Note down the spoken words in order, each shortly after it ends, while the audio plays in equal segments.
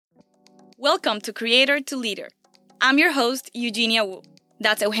Welcome to Creator to Leader. I'm your host, Eugenia.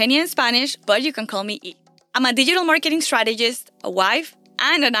 That's Eugenia in Spanish, but you can call me E. I'm a digital marketing strategist, a wife,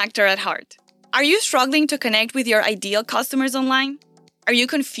 and an actor at heart. Are you struggling to connect with your ideal customers online? Are you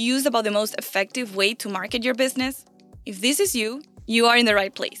confused about the most effective way to market your business? If this is you, you are in the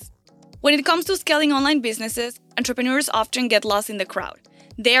right place. When it comes to scaling online businesses, entrepreneurs often get lost in the crowd.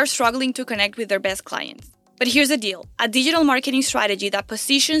 They are struggling to connect with their best clients. But here's the deal. A digital marketing strategy that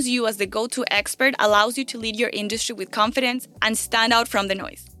positions you as the go-to expert allows you to lead your industry with confidence and stand out from the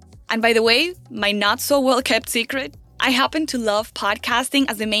noise. And by the way, my not-so-well-kept secret, I happen to love podcasting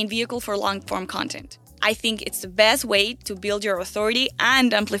as the main vehicle for long-form content. I think it's the best way to build your authority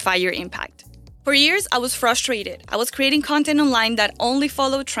and amplify your impact. For years, I was frustrated. I was creating content online that only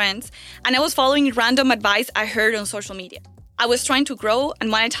followed trends, and I was following random advice I heard on social media. I was trying to grow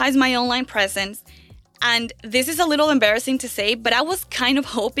and monetize my online presence, and this is a little embarrassing to say, but I was kind of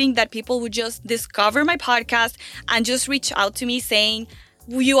hoping that people would just discover my podcast and just reach out to me saying,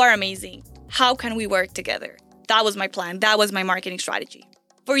 "You are amazing. How can we work together?" That was my plan. That was my marketing strategy.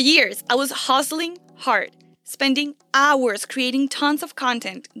 For years, I was hustling hard, spending hours creating tons of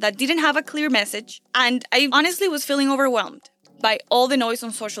content that didn't have a clear message, and I honestly was feeling overwhelmed by all the noise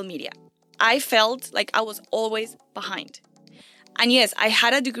on social media. I felt like I was always behind. And yes, I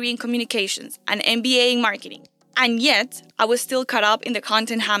had a degree in communications, an MBA in marketing, and yet I was still caught up in the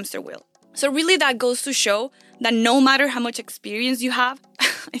content hamster wheel. So really that goes to show that no matter how much experience you have,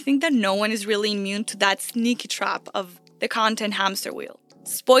 I think that no one is really immune to that sneaky trap of the content hamster wheel.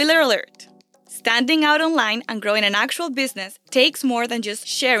 Spoiler alert. Standing out online and growing an actual business takes more than just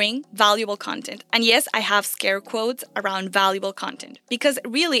sharing valuable content. And yes, I have scare quotes around valuable content because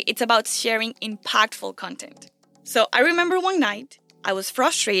really it's about sharing impactful content. So I remember one night, I was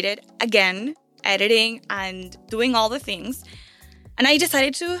frustrated, again, editing and doing all the things, and I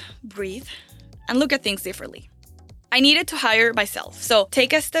decided to breathe and look at things differently. I needed to hire myself. So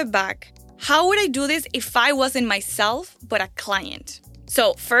take a step back. How would I do this if I wasn't myself, but a client?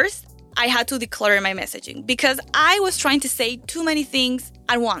 So first, I had to declutter my messaging because I was trying to say too many things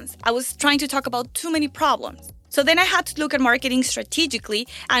at once. I was trying to talk about too many problems. So then I had to look at marketing strategically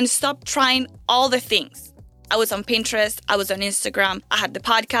and stop trying all the things. I was on Pinterest, I was on Instagram, I had the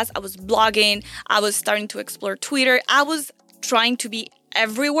podcast, I was blogging, I was starting to explore Twitter. I was trying to be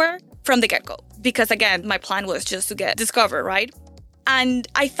everywhere from the get-go because, again, my plan was just to get discovered, right? And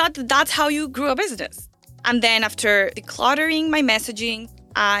I thought that's how you grew a business. And then after decluttering my messaging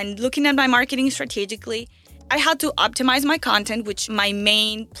and looking at my marketing strategically, I had to optimize my content, which my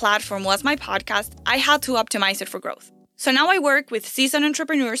main platform was my podcast. I had to optimize it for growth. So now I work with seasoned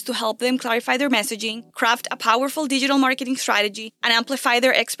entrepreneurs to help them clarify their messaging, craft a powerful digital marketing strategy, and amplify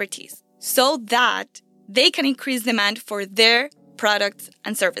their expertise so that they can increase demand for their products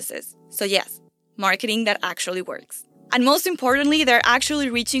and services. So yes, marketing that actually works. And most importantly, they're actually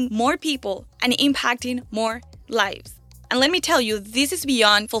reaching more people and impacting more lives. And let me tell you, this is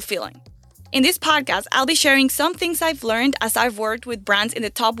beyond fulfilling. In this podcast, I'll be sharing some things I've learned as I've worked with brands in the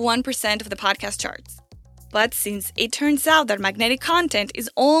top 1% of the podcast charts. But since it turns out that magnetic content is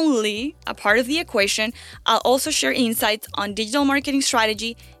only a part of the equation, I'll also share insights on digital marketing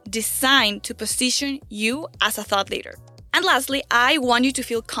strategy designed to position you as a thought leader. And lastly, I want you to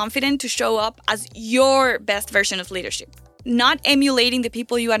feel confident to show up as your best version of leadership. Not emulating the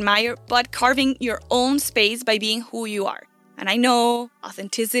people you admire, but carving your own space by being who you are. And I know,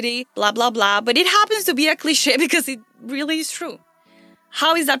 authenticity, blah, blah, blah, but it happens to be a cliche because it really is true.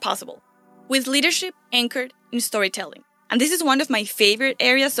 How is that possible? With leadership anchored in storytelling. And this is one of my favorite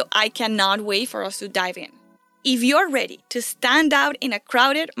areas, so I cannot wait for us to dive in. If you're ready to stand out in a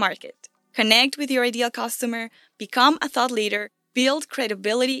crowded market, connect with your ideal customer, become a thought leader, build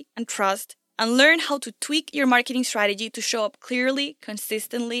credibility and trust, and learn how to tweak your marketing strategy to show up clearly,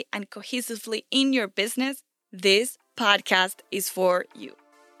 consistently, and cohesively in your business, this podcast is for you.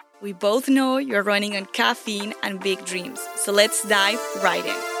 We both know you're running on caffeine and big dreams, so let's dive right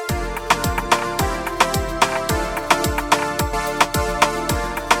in.